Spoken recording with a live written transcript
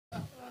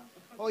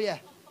Oh, yeah.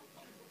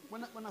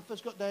 When I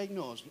first got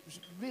diagnosed, it was a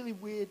really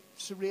weird,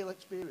 surreal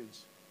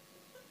experience.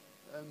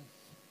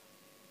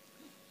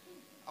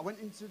 I went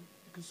into the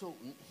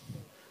consultant,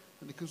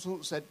 and the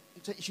consultant said,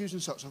 take your shoes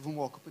and socks off and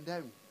walk up and down.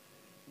 And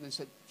then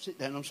said, sit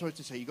down, I'm sorry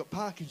to say, you've got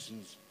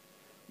Parkinson's.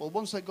 Well,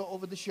 once I got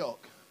over the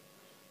shock,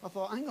 I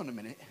thought, hang on a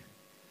minute.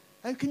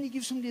 How can you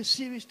give somebody a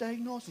serious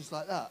diagnosis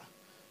like that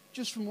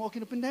just from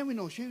walking up and down with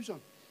no shoes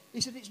on? He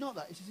said, it's not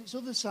that. He said, it's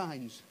other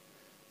signs.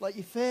 Like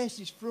your face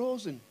is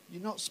frozen.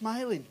 You're not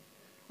smiling.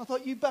 I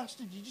thought, you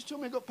bastard, you just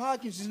told me I got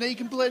Parkinson's, now you're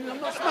complaining I'm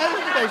not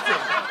smiling about it.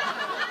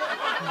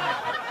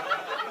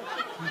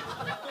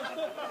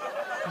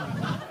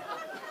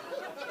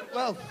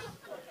 Well,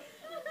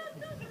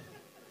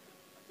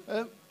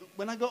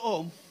 when I got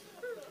home,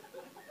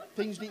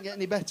 things didn't get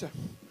any better.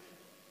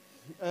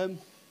 I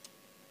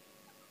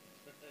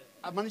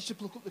managed to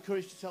pluck up the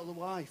courage to tell the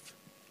wife.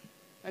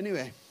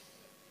 Anyway,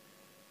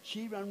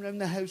 she ran round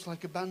the house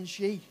like a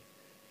banshee,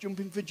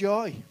 jumping for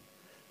joy.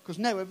 Because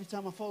now, every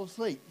time I fall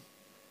asleep,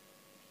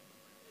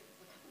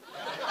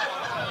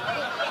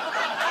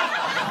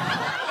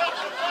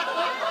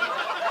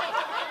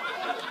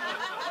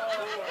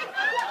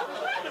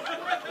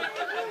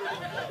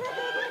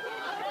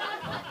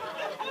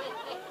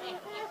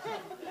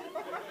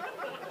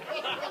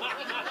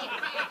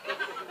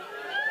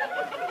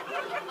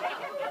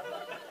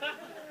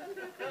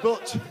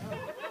 but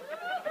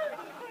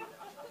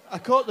I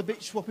caught the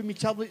bitch swapping me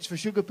tablets for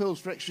sugar pills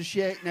for extra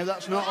shake. Now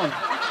that's not on.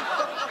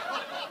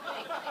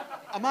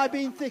 Am I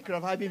being thick or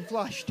have I been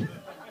flashed?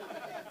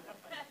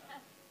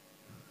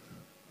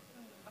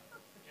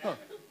 Oh,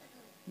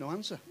 no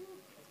answer.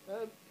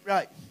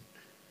 Right.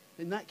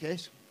 In that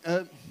case,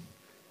 I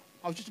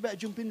was just about to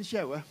jump in the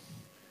shower,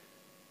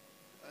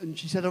 and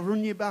she said, I'll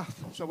run you a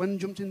bath. So I went and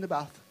jumped in the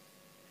bath.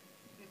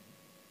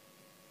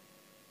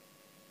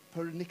 A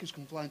pair of knickers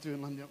come flying through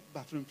and landed on the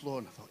bathroom floor,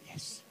 and I thought,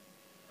 yes.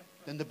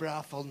 Then the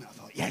bra fell, and I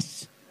thought,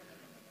 yes.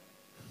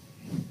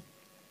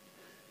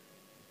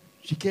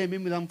 She came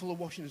in with a handful of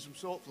washing and some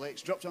salt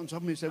flakes, dropped it on top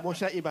of me and said, wash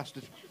that, you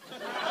bastard.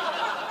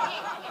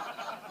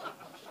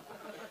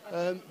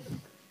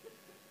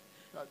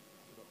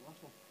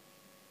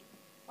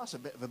 That's a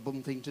bit of a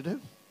bum thing to do.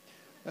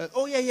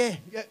 Oh, yeah.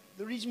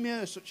 The reason my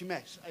hair's such a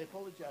mess, I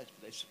apologise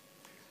for this.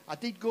 I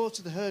did go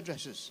to the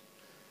hairdressers,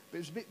 but it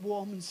was a bit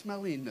warm and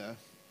smelly in there.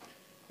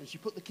 And she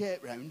put the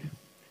cape round,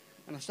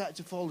 and I started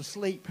to fall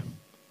asleep.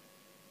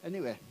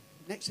 Anyway,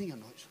 next thing I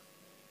know,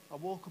 I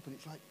woke up and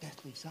it's like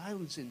deathly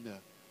silence in there.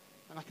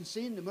 And I can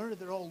see in the mirror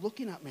they're all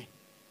looking at me.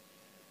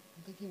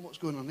 I'm thinking, what's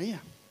going on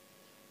here?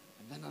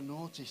 And then I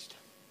noticed,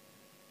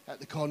 at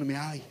the corner of my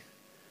eye,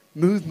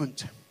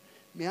 movement.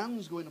 My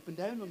hand's going up and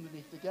down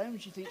underneath the gown.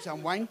 She thinks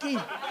I'm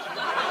wanking.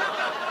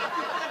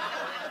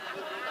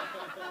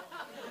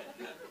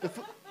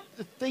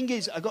 The thing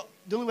is, the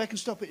only way I can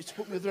stop it is to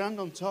put my other hand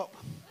on top.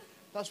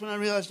 That's when I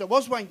realised I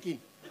was wanking.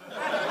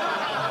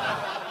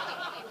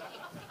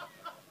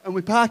 And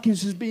with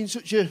Parkinson's being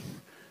such a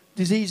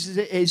disease as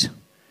it is,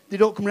 they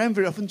don't come around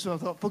very often, so I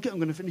thought, fuck it, I'm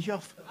going to finish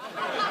off.